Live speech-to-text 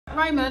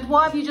Raymond,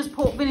 why have you just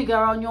put vinegar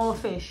on your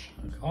fish?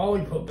 I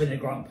always put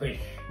vinegar on fish.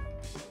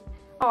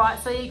 All right,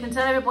 so you can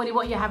tell everybody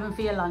what you're having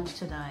for your lunch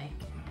today.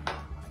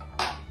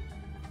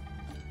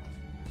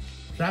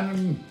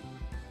 Salmon,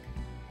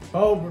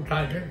 boiled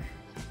potatoes,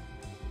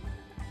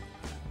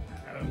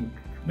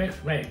 mixed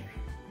veg.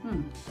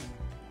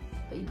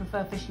 But you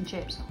prefer fish and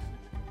chips?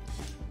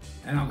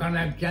 And I'm going to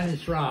have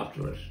Janice for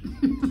afterwards.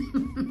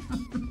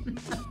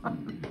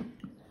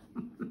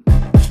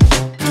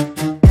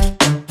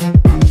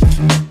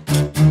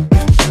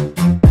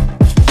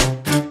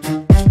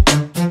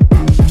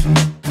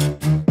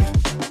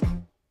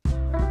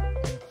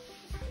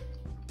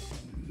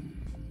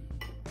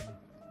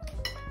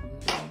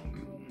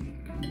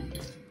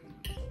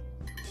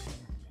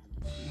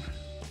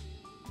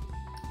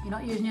 You're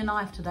not using your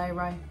knife today,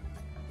 Ray.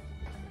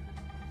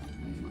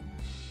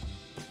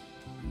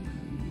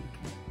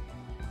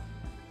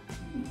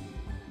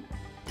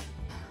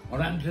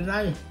 What happened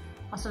today?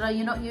 I said, are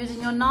you not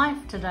using your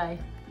knife today?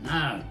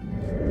 No.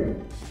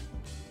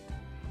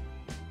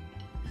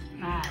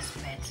 That's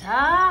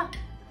better.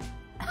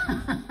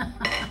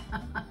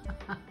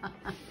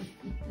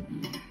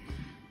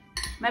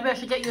 Maybe I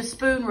should get you a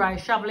spoon, Ray,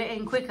 shovel it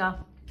in quicker.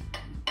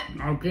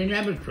 Oh, can you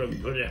have a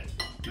spoon for it?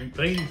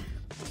 Please.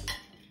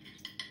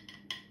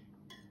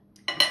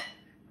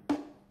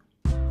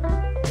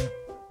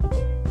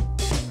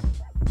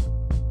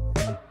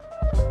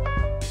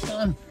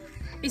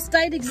 It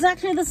stayed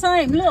exactly the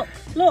same. Look,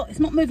 look, it's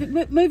not moving.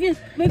 Move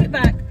it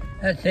back.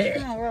 That's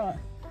it. Oh, right.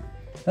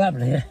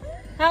 Lovely.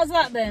 How's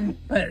that then?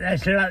 But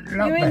that's a lot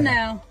You're better. in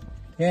now.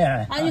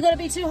 Yeah. Aren't you going to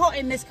be too hot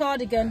in this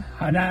cardigan?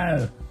 I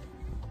know.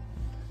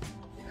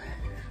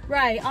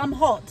 Ray, I'm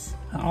hot.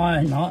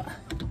 I'm not.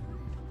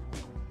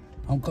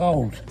 I'm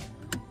cold.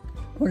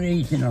 Put the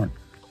heating on.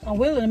 I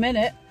will in a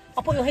minute.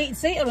 I'll put your heated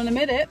seat on in a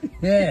minute.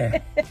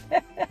 Yeah.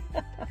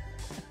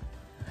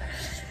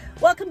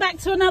 Welcome back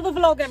to another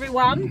vlog,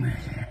 everyone.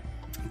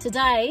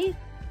 Today,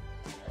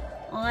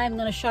 I'm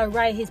going to show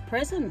Ray his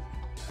present.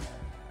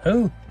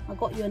 Who? I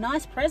got you a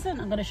nice present.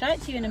 I'm going to show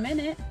it to you in a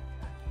minute.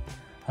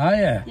 Oh,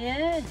 yeah?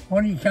 Yeah.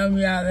 What are you showing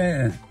me out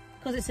there?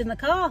 Because it's in the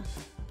car.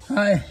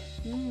 Hi.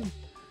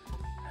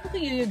 Look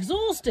at you, you're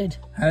exhausted.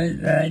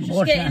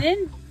 Just getting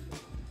in.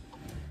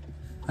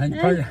 Ain't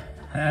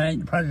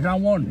the present I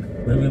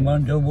want. We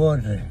won't do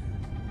words.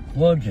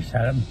 Words, you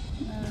tell them.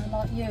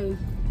 Like you.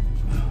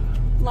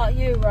 Like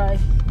you, Ray.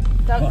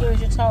 Don't do as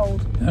you're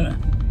told.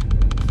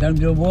 Don't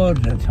do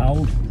words they're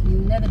told. You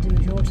never do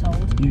as you're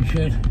told. You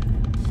should.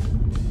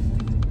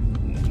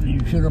 You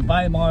should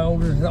obey my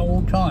orders at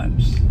all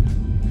times.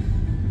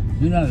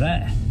 You know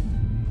that.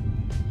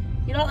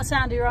 You like the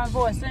sound of your own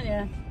voice, don't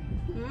you?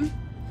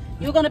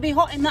 You're going to be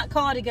hot in that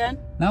cardigan.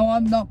 No,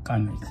 I'm not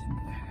going to.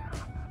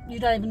 You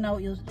don't even know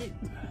what you're...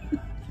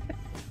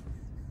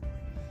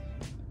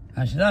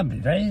 That's lovely,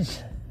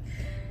 days.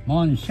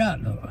 Mine's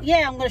shut, look.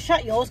 Yeah, I'm going to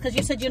shut yours because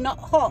you said you're not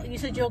hot. You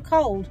said you're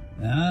cold.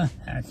 No,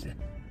 that's it.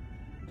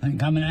 Ain't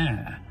coming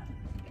out.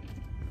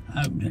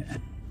 Open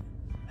it.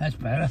 That's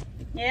better.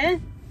 Yeah?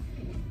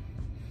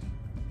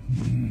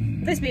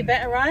 This be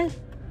better, right?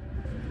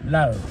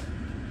 Low.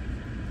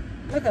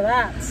 Look at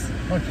that.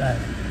 What's that?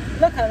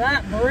 Look at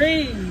that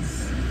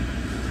breeze.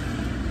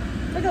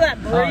 Look at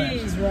that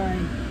breeze, Ray.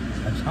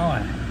 That's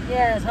high.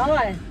 Yeah, it's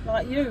high,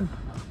 like you.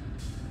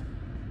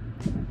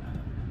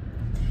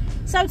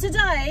 So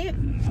today,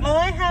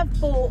 I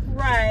have bought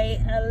Ray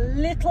a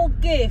little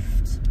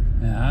gift.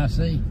 Yeah, I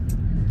see.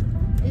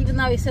 Even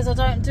though he says I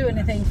don't do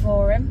anything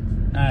for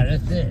him. No,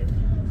 that's it.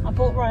 I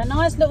bought Ray a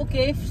nice little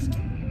gift.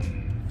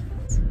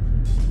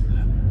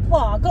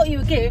 Well, I got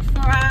you a gift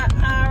for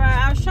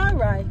our show,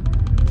 Ray.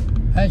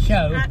 Our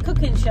show? Our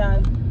cooking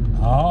show.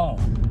 Oh.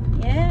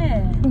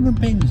 Yeah. Look at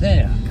the pins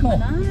there.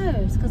 Cool. I know,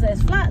 it's because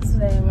there's flats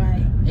there,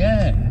 Ray.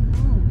 Yeah.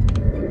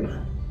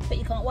 But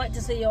you can't wait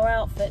to see your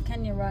outfit,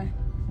 can you, Ray?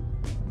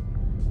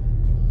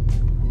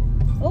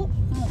 Oh,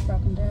 that's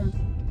broken down.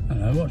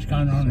 Hello, what's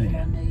going on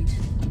here?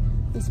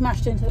 He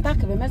smashed into the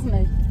back of him, hasn't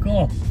he?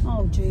 Cool.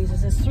 Oh,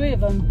 Jesus, there's 3 of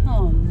them.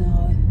 Oh,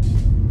 no.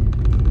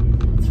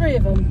 3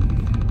 of them.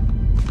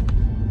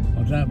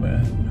 What's that?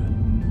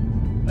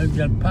 Maybe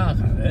that park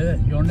out there.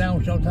 Your nail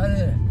shop's out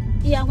there.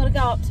 Yeah, I'm going to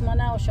go up to my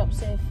nail shop,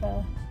 see if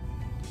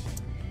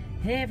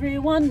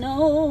everyone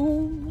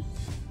knows.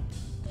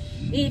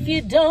 If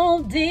you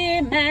don't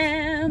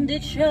demand,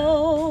 it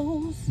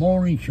shows.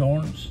 More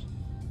insurance.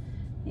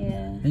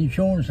 Yeah.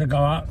 Insurance will go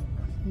up.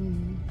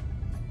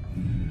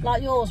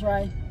 Like yours,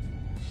 Ray.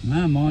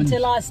 No, mine's...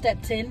 Until I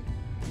stepped in.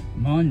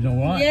 Mine's all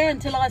right. Yeah,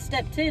 until I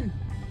stepped in.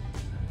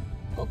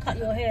 Got to cut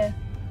your hair.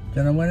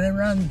 Don't know when it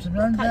runs Cut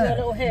your out.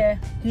 little hair.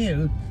 Do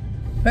you?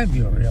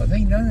 February, I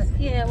think, don't it?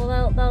 Yeah,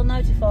 well, they'll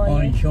notify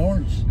On you.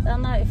 insurance. They'll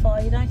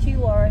notify you, don't you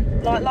worry.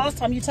 Like last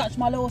time you touched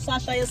my little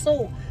sachet of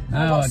salt.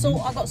 I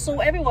got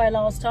salt everywhere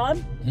last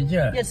time. Did you?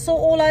 You had salt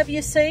all over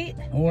your seat.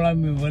 All over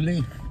my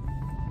leaf.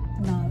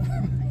 No.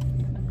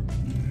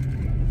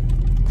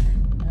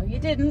 No, you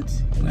didn't.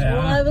 It was Yeah.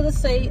 all over the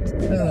seat.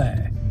 Look at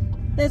that.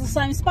 There's the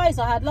same space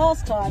I had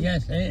last time.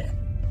 Yes, it.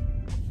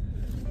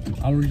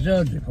 I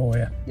reserved it for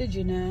you. Did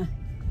you now?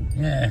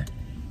 Yeah.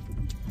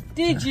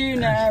 Did you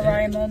now,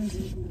 Raymond?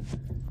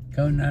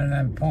 Go and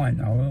have a pint.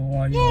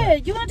 Yeah,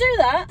 do you want to do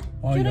that? Do you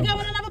want to go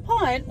and have a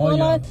pint?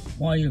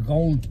 While you're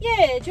gone?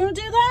 Yeah, do you want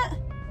to do that?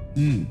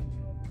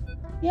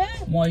 Yeah?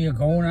 While you're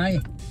gone, eh?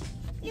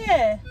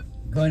 Yeah.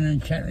 Go in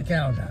and check the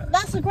cows out.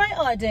 That's a great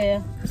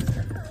idea.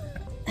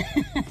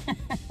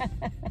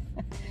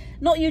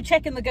 Not you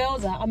checking the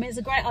girls out. I mean, it's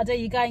a great idea.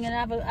 You're going and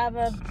have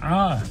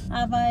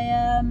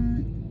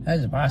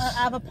There's a bus.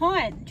 have a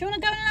pint. Do you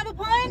want to go in and have a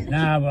pint?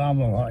 No, but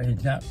I'm all right.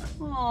 It's up.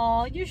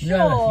 Oh, you sure?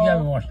 You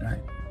haven't watched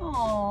that.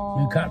 Oh.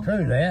 You cut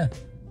through there.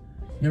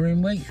 You're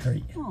in Week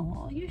Street.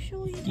 Oh, you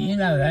sure you don't? Do you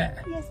know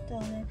that? Yes,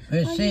 darling.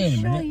 We'll see in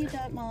a minute. You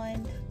don't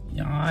mind?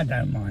 No, I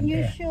don't mind. You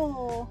dear.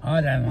 sure?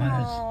 I don't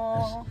mind.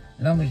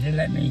 As long as you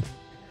let me.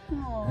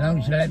 Oh. As long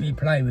as you let me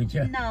play with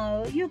you.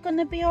 No, you're going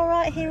to be all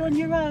right here on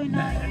your own,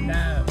 aren't you?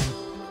 No.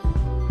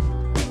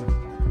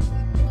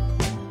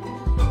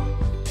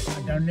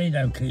 I don't need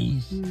no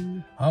keys.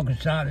 I can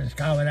start this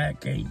car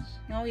without keys.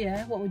 Oh,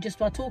 yeah? What, just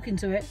by talking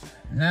to it?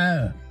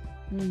 No.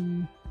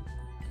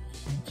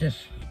 Just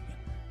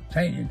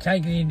take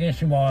the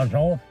ignition wires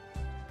off.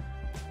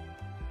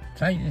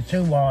 Take the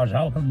 2 wires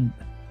off and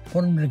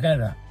put them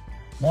together.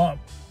 Put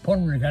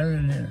them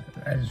together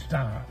and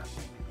start.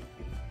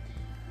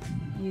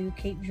 You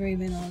keep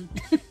dreaming on.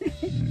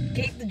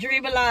 Keep the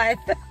dream alive.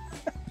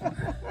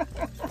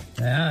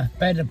 Yeah,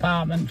 bed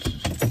apartments.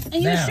 Are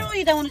you sure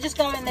you don't want to just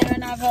go in there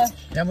and have a...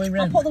 Shall we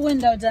rent? I'll put the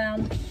window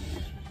down.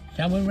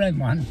 Shall we rent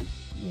one?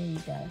 There you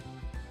go.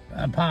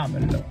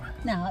 Apartment, look.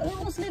 No,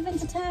 who wants to live in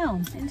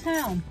town?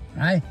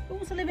 Hey? Who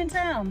wants to live in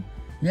town?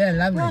 Yeah,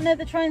 lovely. Right near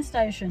the train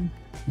station.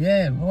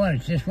 Yeah, well,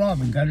 it's just right.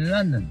 We can go to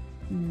London.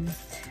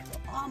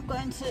 I'm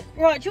going to...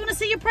 Right, do you want to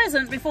see your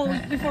present before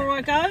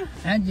I go?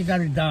 And you go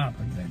to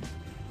Dartford then.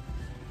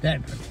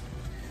 Deptford.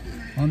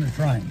 On the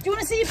train. Do you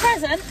want to see your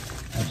present?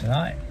 That's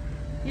right.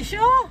 You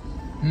sure?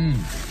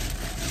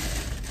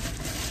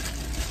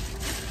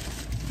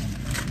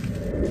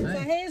 So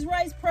here's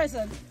Ray's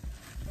present.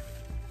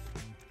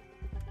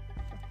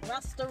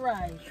 Rasta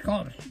Ray.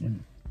 Scotch.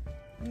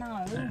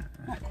 No,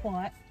 not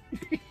quite.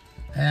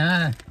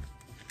 Yeah.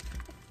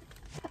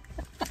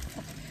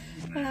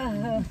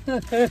 How'd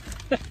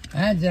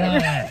you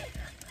like that?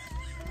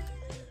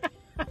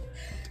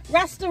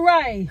 Rasta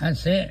Ray.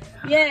 That's it.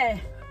 Yeah.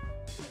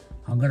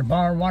 I'm going to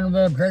borrow one of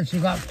her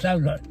dresses up so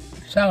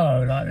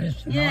like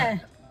this tonight. Yeah.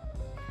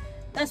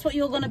 That's what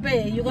you're going to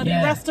be. You're going to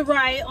be Rasta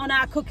Ray on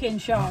our cooking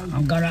show.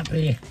 I'm going up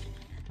here.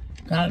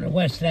 Go to the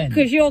West End.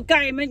 Because you're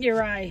game, aren't you,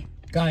 Ray?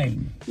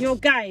 Game. You're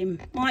game,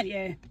 aren't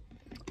you?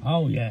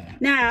 Oh, yeah.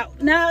 Now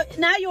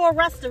you're a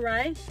Rasta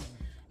Ray.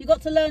 You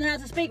got to learn how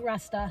to speak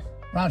Rasta.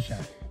 Russia.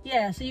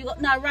 Yeah, so you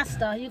got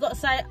Rasta. You got to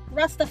say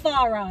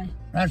Rastafari.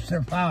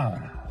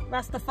 Rastafari.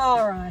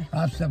 Rastafari.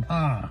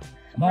 Rastafari.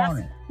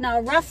 Morning.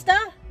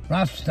 Rasta.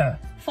 Rasta.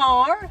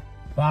 Far.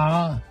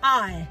 Far.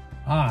 I.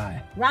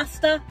 I.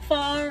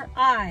 Rastafari.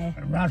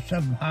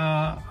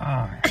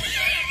 Rastafari.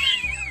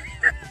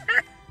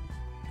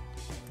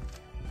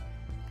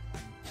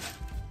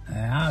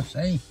 Yeah,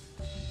 see.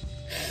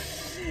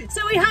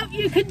 So we hope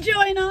you can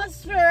join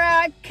us for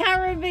our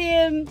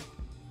Caribbean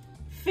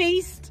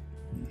feast.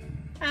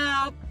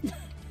 I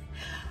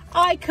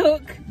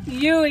cook,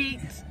 you eat.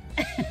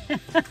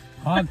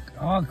 I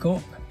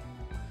cook.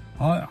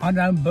 I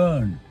don't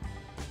burn.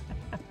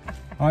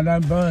 I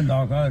don't burn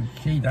like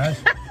she does.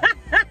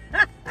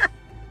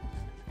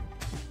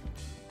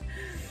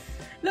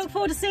 Look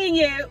forward to seeing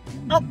you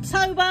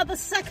October the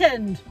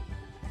 2nd.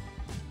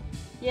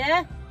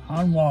 Yeah?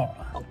 On what?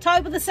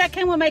 October the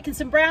 2nd, we're making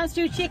some brown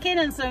stew chicken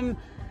and some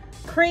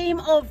cream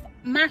of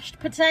mashed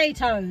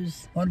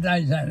potatoes. What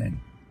day is that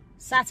then?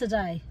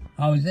 Saturday.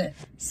 Oh, is it?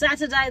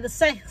 Saturday the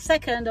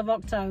 2nd of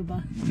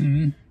October.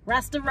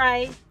 Rasta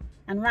Ray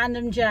and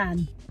Random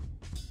Jan.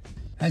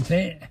 That's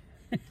it.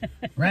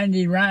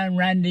 Randy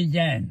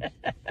Jan.